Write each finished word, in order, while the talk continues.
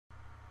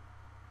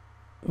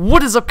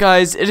What is up,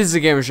 guys? It is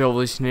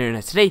TheGamerzRevolution here,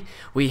 and today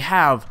we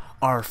have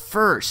our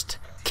first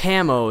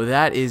camo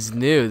that is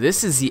new.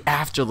 This is the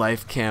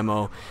Afterlife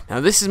Camo. Now,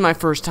 this is my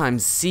first time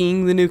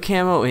seeing the new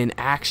camo in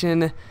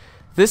action.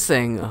 This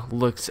thing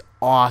looks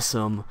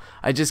awesome.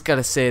 I just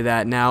gotta say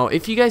that. Now,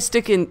 if you guys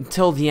stick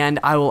until the end,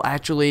 I will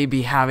actually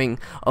be having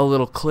a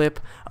little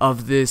clip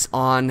of this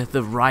on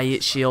the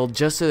riot shield,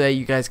 just so that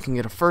you guys can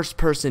get a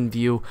first-person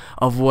view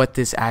of what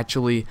this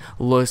actually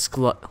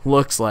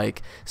looks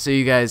like, so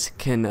you guys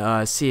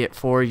can see it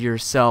for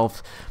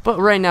yourself. But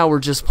right now, we're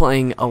just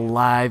playing a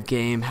live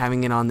game,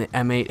 having it on the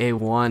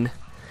M8A1.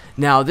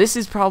 Now, this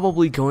is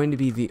probably going to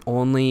be the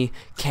only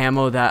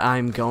camo that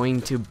I'm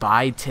going to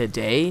buy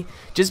today,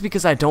 just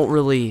because I don't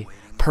really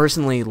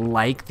personally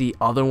like the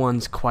other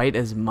ones quite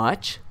as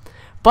much,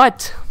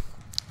 but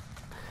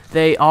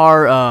they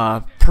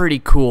are pretty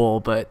cool.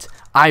 But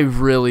I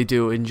really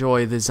do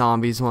enjoy the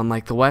zombies one.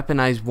 Like the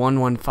weaponized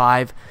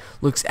 115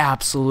 looks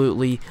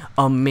absolutely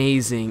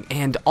amazing,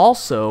 and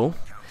also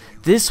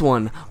this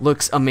one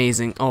looks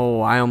amazing.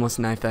 Oh, I almost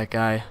knifed that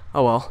guy.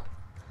 Oh well.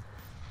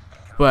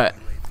 But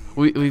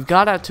we've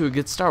got out to a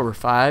good start. We're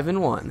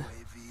 5-1.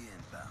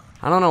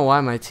 I don't know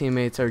why my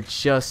teammates are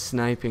just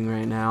sniping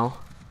right now.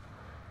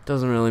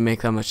 Doesn't really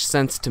make that much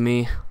sense to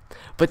me.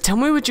 But tell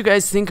me what you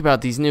guys think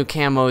about these new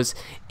camos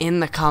in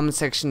the comment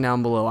section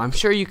down below. I'm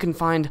sure you can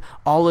find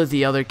all of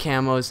the other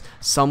camos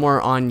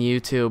somewhere on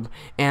YouTube.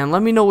 And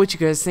let me know what you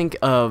guys think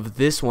of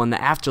this one,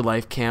 the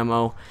Afterlife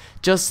Camo,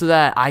 just so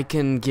that I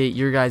can get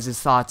your guys'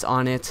 thoughts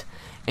on it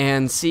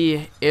and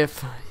see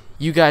if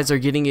you guys are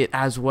getting it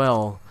as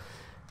well.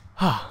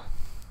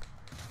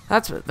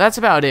 That's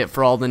about it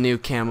for all the new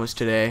camos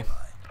today.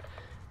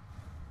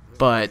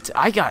 But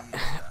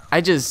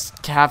I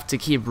just have to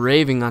keep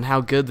raving on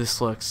how good this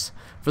looks.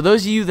 For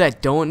those of you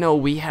that don't know,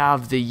 we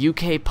have the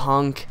UK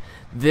Punk,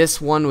 this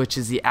one, which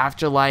is the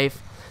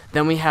Afterlife.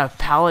 Then we have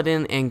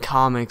Paladin and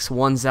Comics,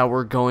 ones that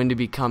were going to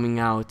be coming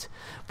out,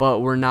 but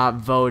were not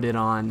voted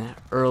on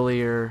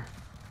earlier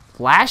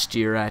last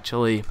year,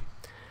 actually.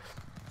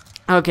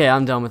 Okay,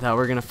 I'm done with that.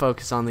 We're going to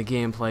focus on the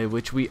gameplay,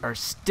 which we are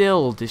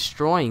still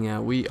destroying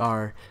at. We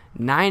are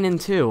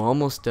 9-2,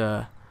 almost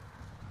 5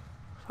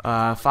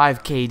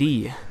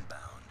 KD.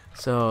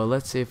 So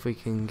let's see if we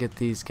can get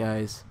these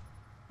guys.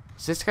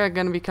 Is this guy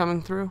going to be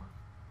coming through?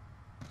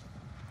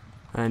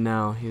 I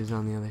know, he was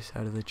on the other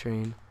side of the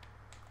train.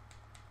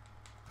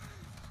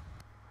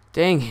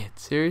 Dang it,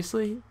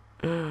 seriously?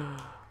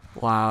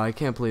 Wow, I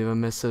can't believe I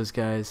missed those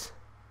guys.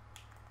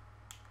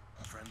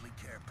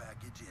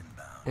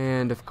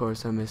 And of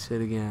course I missed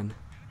it again.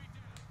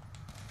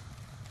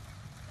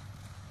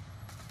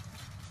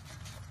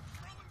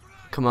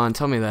 Come on,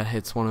 tell me that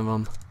hits one of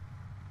them.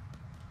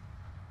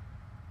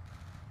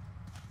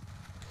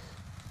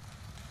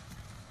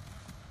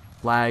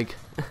 Lag.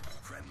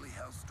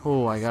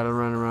 Oh, I gotta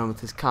run around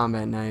with this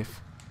combat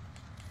knife.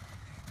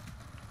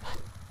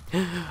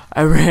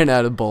 I ran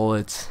out of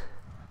bullets.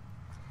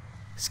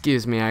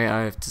 Excuse me,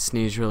 I have to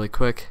sneeze really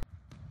quick.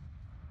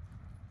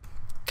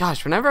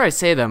 Gosh, whenever I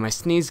say that, my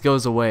sneeze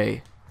goes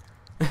away.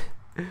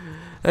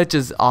 That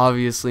just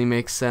obviously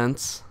makes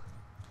sense.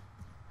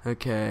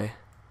 Okay.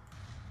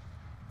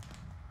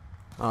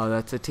 Oh,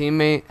 that's a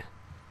teammate.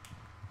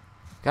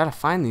 Gotta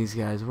find these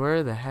guys.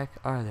 Where the heck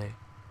are they?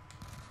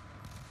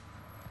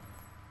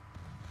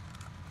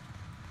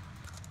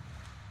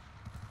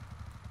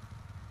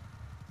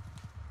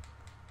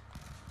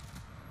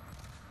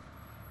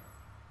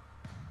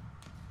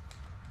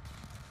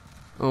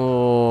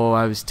 Oh,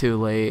 I was too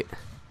late.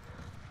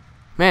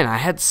 Man, I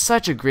had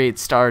such a great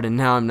start, and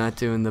now I'm not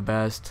doing the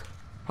best.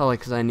 Probably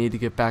because I need to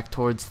get back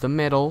towards the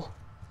middle.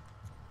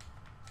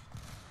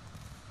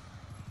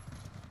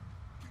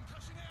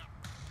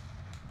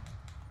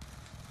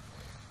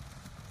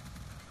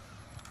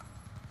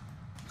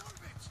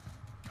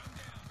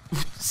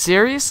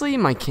 Seriously?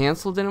 My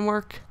cancel didn't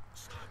work?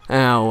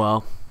 Oh,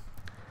 well.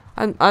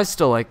 I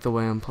still like the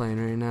way I'm playing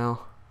right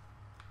now.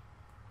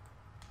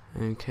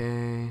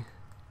 Okay.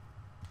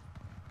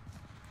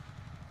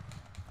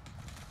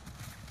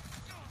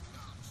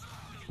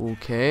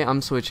 Okay,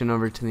 I'm switching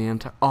over to the M.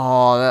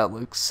 Oh, that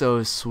looks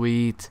so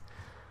sweet.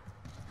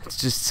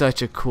 It's just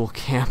such a cool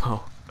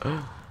camo.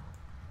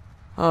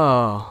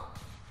 Oh.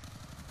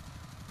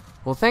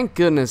 Well, thank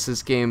goodness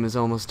this game is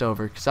almost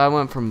over, because I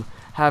went from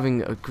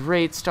having a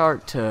great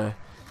start to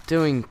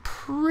doing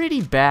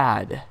pretty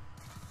bad.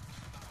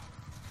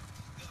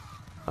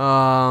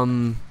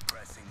 Okay,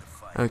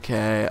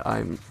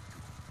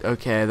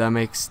 okay, that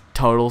makes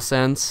total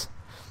sense.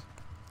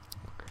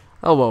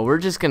 Oh well, we're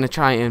just gonna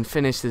try and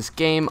finish this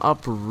game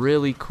up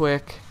really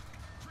quick.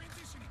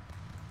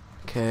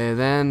 Okay,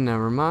 then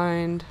never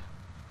mind.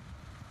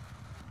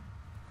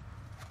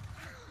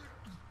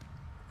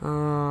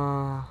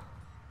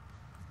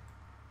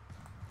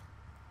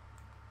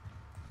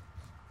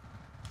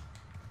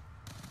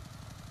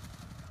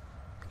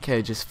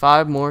 Okay, just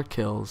 5 more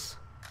kills.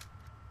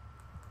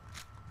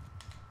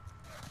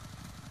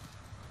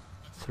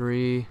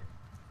 3.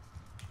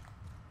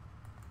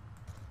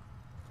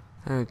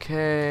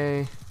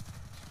 Okay.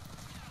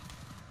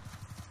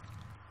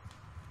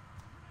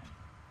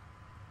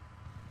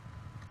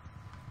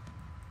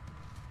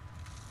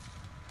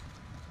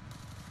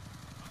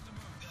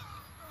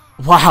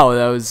 Wow,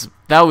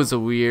 that was a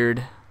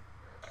weird.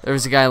 There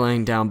was a guy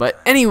laying down. But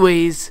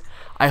anyways,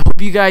 I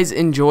hope you guys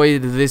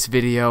enjoyed this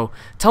video.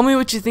 Tell me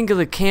what you think of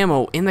the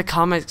camo in the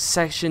comment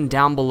section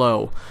down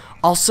below.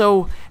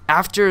 Also,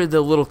 after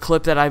the little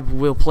clip that I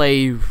will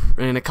play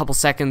in a couple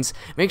seconds,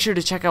 make sure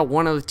to check out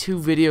one of the two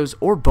videos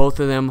or both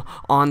of them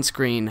on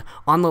screen.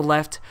 On the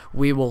left,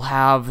 we will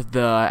have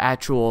the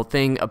actual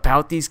thing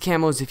about these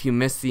camos if you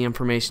missed the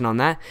information on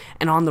that.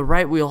 And on the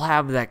right, we'll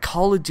have that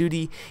Call of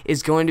Duty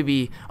is going to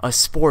be a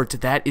sport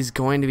that is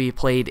going to be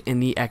played in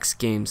the X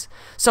Games.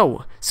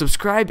 So,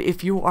 subscribe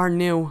if you are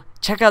new.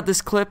 Check out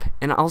this clip,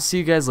 and I'll see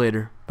you guys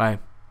later. Bye.